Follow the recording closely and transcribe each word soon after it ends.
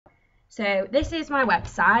So this is my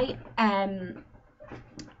website.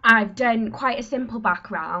 I've done quite a simple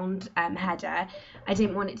background header. I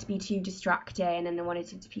didn't want it to be too distracting and I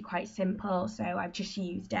wanted it to be quite simple, so I've just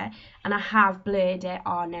used it, and I have blurred it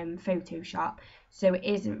on Photoshop so it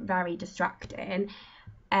isn't very distracting.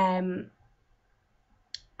 I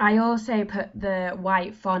also put the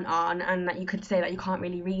white font on, and that you could say that you can't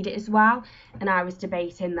really read it as well, and I was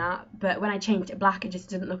debating that, but when I changed it black it just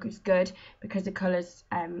didn't look as good because the colours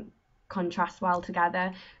contrast well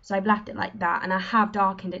together, so I've left it like that, and I have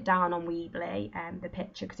darkened it down on Weebly, the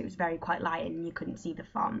picture, because it was very light and you couldn't see the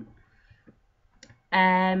font.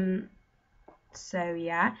 So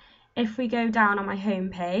yeah, if we go down on my home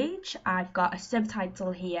page, I've got a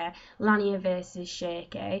subtitle here, Lania versus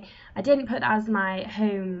Shirky. I didn't put that as my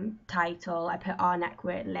home title, I put Our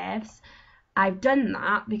Network Lives. I've done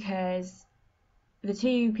that because the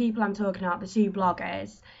two people I'm talking about, the two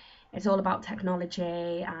bloggers, it's all about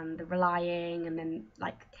technology and the relying, and then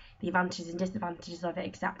like the advantages and disadvantages of it,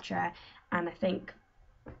 etc. And I think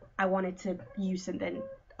I wanted to use something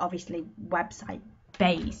obviously website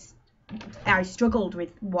based. I struggled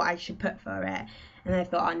with what I should put for it, and I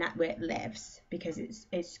thought Our Network Lives because it's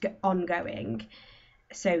ongoing.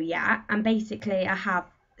 So yeah, and basically I have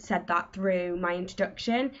said that through my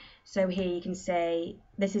introduction. So here you can see,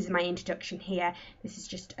 this is my introduction here. This is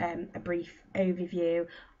just a brief overview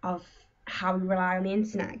of how we rely on the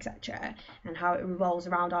internet, etc., and how it revolves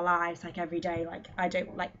around our lives like every day. Like I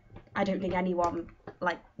don't think anyone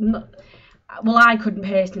well, I couldn't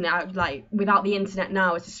personally. Like without the internet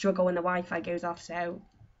now, it's a struggle when the Wi-Fi goes off. So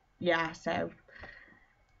yeah,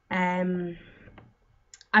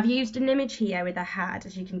 I've used an image here with a head,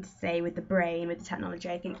 as you can see, with the brain, with the technology.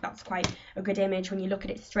 I think that's quite a good image. When you look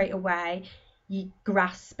at it straight away, you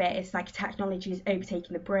grasp it. It's like technology is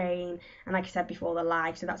overtaking the brain, and like I said before, the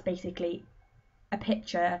life. So that's basically a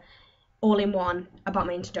picture all in one about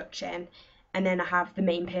my introduction, and then I have the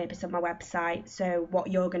main purpose of my website. So what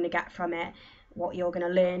you're going to get from it, what you're going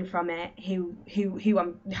to learn from it, who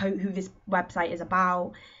this website is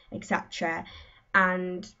about, etc.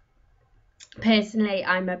 And personally,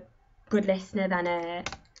 I'm a good listener than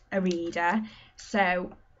a reader,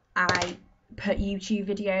 so I put YouTube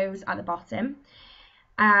videos at the bottom.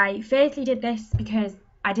 I firstly did this because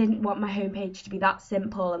I didn't want my homepage to be that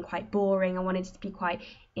simple and quite boring. I wanted it to be quite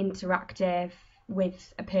interactive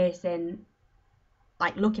with a person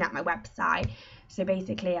like looking at my website. So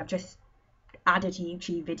basically I've just added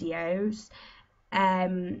YouTube videos.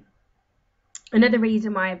 Another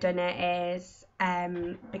reason why I've done it is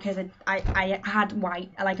because I had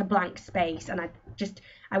a blank space, and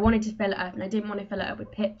I wanted to fill it up, and I didn't want to fill it up with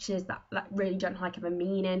pictures that really don't have a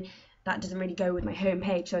meaning, that doesn't really go with my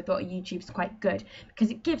homepage. So I thought YouTube's quite good because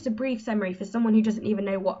it gives a brief summary for someone who doesn't even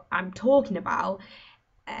know what I'm talking about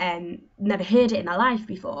and never heard it in their life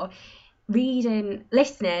before.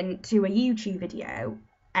 Listening to a YouTube video,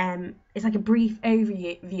 it's like a brief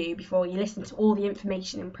overview before you listen to all the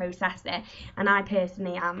information and process it. And I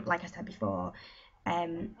personally am, like I said before, I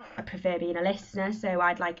prefer being a listener, so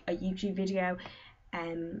I'd like a YouTube video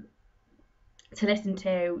to listen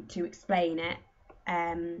to explain it.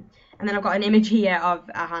 And then I've got an image here of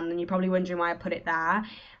a hand, and you're probably wondering why I put it there.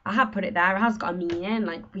 I have put it there. It has got a meaning.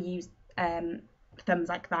 Like we use thumbs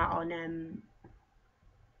like that on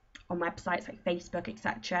websites like Facebook,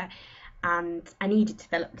 etc. And I needed to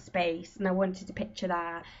fill up the space, and I wanted a picture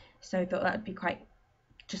there, so I thought that would be quite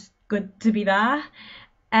just good to be there.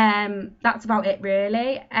 That's about it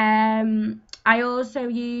really. I also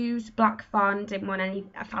used black font, didn't want a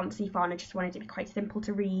fancy font, I just wanted it to be quite simple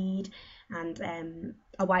to read, and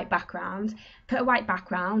a white background. Put a white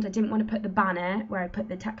background. I didn't want to put the banner where I put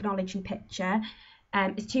the technology picture.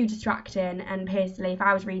 It's too distracting, and personally, if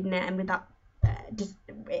I was reading it and with that,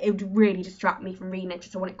 it would really distract me from reading it.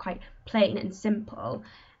 Just I want it quite plain and simple.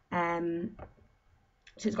 So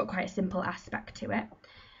it's got quite a simple aspect to it.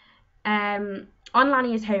 On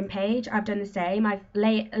Lania's homepage, I've done the same. I've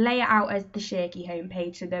lay it out as the Shirky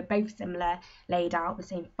homepage, so they're both similar, laid out, the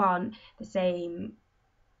same font, the same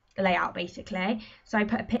layout basically. So I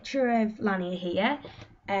put a picture of Lania here.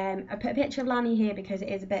 I put a picture of Lania here because it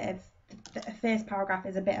is a bit of, the first paragraph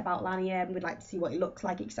is a bit about Lania, and we'd like to see what it looks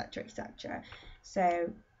like, etc., etc.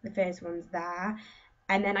 So the first one's there,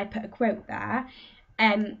 and then I put a quote there.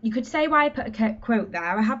 You could say why I put a quote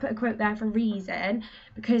there. I have put a quote there for a reason,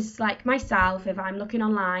 because like myself, if I'm looking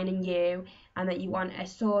online and that you want a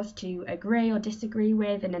source to agree or disagree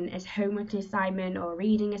with, and then as homework assignment or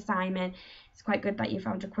reading assignment, it's quite good that you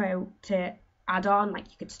found a quote to add on, like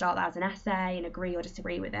you could start that as an essay and agree or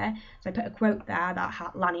disagree with it. So I put a quote there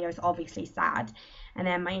that Lanier is obviously sad, and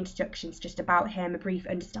then my introduction's just about him, a brief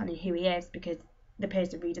understanding who he is, because the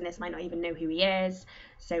person reading this might not even know who he is,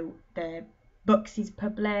 so the books he's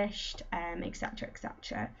published, etc,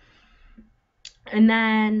 etc. And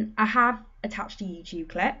then I have attached a YouTube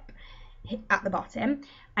clip at the bottom.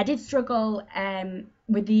 I did struggle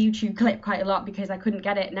with the YouTube clip quite a lot because I couldn't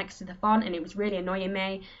get it next to the font, and it was really annoying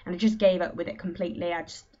me, and I just gave up with it completely. I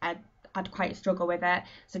had quite a struggle with it,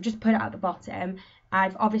 so just put it at the bottom.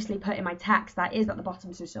 I've obviously put in my text that is at the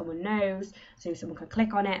bottom so someone knows, so someone can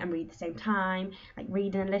click on it and read at the same time, like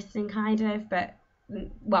reading and listening kind of. But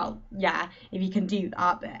well, yeah, if you can do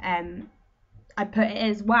that. But I put it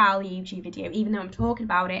as well, YouTube video, even though I'm talking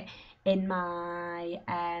about it in my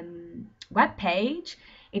web page,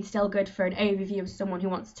 it's still good for an overview of someone who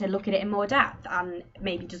wants to look at it in more depth and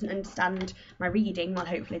maybe doesn't understand my reading. Well,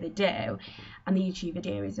 hopefully they do. And the YouTube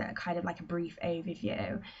video is kind of like a brief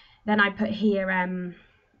overview. Then I put here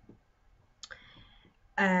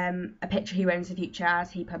a picture who owns the future,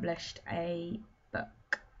 as he published a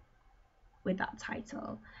book with that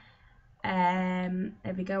title.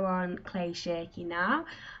 If we go on Clay Shirky now,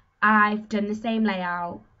 I've done the same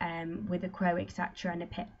layout with a quote, etc, and a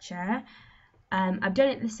picture. I've done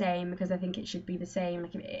it the same because I think it should be the same.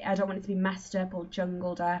 Like, I don't want it to be messed up or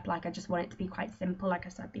jungled up. Like, I just want it to be quite simple, like I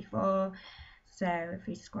said before. So if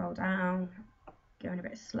we scroll down, going a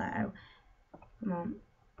bit slow, come on,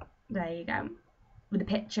 there you go, with the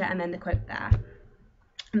picture and then the quote there,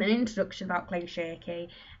 and then an introduction about Clay Shirky.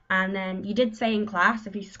 And then you did say in class,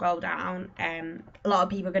 if you scroll down, a lot of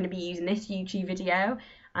people are going to be using this YouTube video,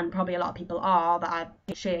 and probably a lot of people are, that are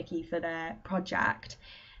Shirky for their project.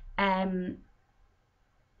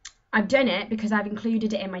 I've done it because I've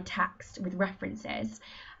included it in my text with references.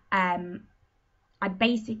 I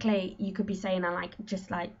basically, you could be saying I like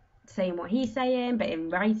just like saying what he's saying, but in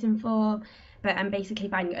writing form. But I'm basically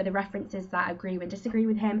finding other references that agree and disagree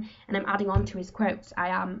with him, and I'm adding on to his quotes. I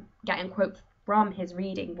am getting quotes from his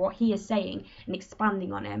reading, what he is saying, and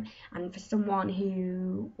expanding on him. And for someone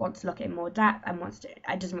who wants to look at it in more depth and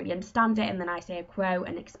doesn't really understand it, and then I say a quote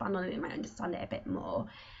and expand on it, they might understand it a bit more.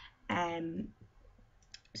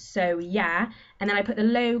 So yeah, and then I put the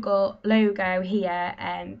logo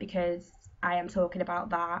here because I am talking about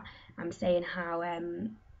that. I'm saying how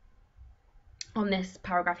on this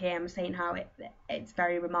paragraph here, I'm saying how it's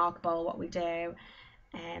very remarkable what we do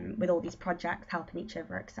with all these projects, helping each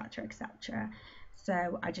other, etc, etc.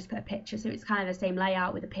 So I just put a picture, so it's kind of the same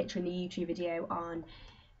layout with a picture in the YouTube video on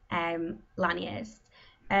Lanier's.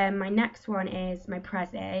 My next one is my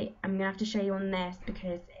Prezi. I'm gonna have to show you on this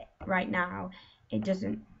because right now it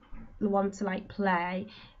doesn't want to like play.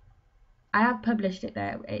 I have published it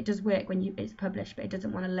though. It does work when it's published, but it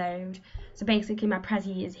doesn't want to load. So basically my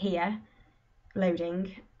Prezi is here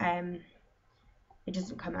loading. It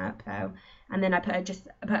doesn't come up though, and then I put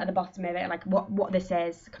at the bottom of it like what this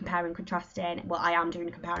is, comparing, contrasting. Well, I am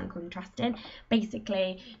doing comparing, contrasting.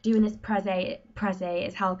 Basically, doing this Prezi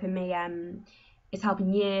is helping me is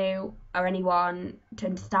helping you or anyone to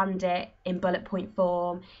understand it in bullet point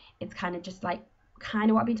form. It's kind of just like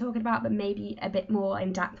what I've been talking about, but maybe a bit more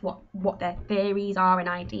in depth what their theories are and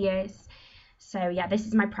ideas. So yeah, this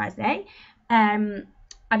is my Prezi.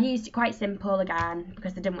 I've used it quite simple again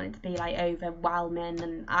because I didn't want it to be like overwhelming,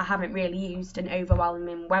 and I haven't really used an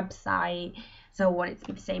overwhelming website, so I want it to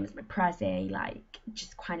be the same as my Prezi, like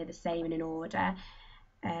just kind of the same in an order.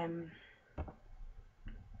 I'll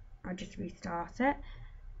just restart it.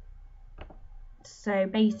 So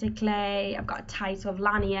basically I've got a title of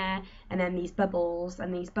Lanier and then these bubbles,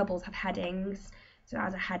 and these bubbles have headings. So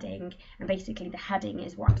as a heading, and basically the heading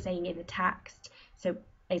is what I'm saying in the text. So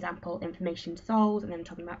example, information sold, and then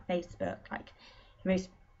talking about Facebook, like most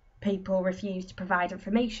people refuse to provide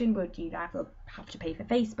information, would you therefore have to pay for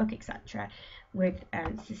Facebook, etc, with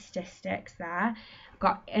statistics there. I've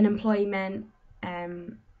got unemployment,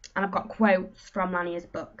 and I've got quotes from Lanier's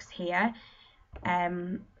books here.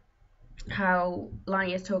 How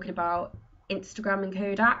Lanier's talking about Instagram and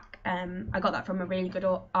Kodak. I got that from a really good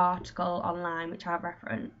article online, which I've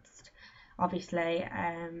referenced, obviously,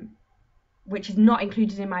 which is not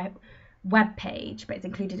included in my web page, but it's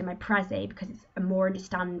included in my Prezi because it's a more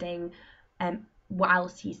understanding what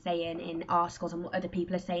else he's saying in articles and what other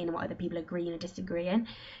people are saying and what other people are agreeing and disagreeing.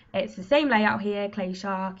 It's the same layout here, Clay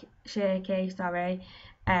Shirky, sorry,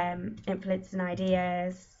 influences and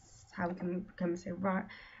ideas, how we can become so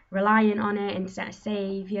reliant on it, internet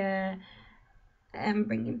saviour, and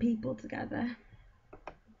bringing people together.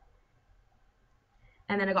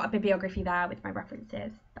 And then I got a bibliography there with my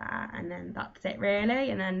references there, and then that's it really,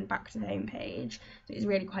 and then back to the home page. So it's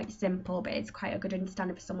really quite simple, but it's quite a good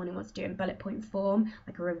understanding for someone who wants to do in bullet point form,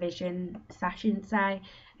 like a revision session, say. I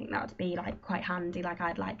think that would be like quite handy, like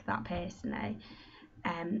I'd like that personally.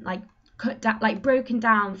 Like cut down, like broken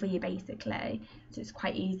down for you basically, so it's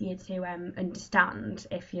quite easier to understand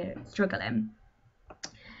if you're struggling.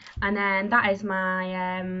 And then that is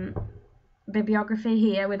my bibliography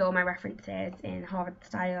here with all my references in Harvard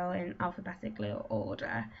style in alphabetical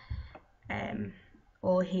order,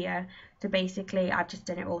 all here. So basically I've just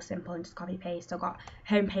done it all simple and just copy paste. I've got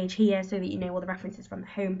homepage here so that you know all the references from the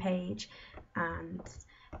homepage, and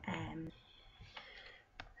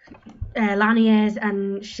Lanier's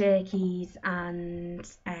and Shirky's and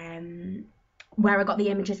where I got the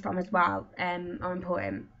images from as well are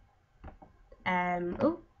important.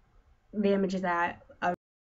 The images there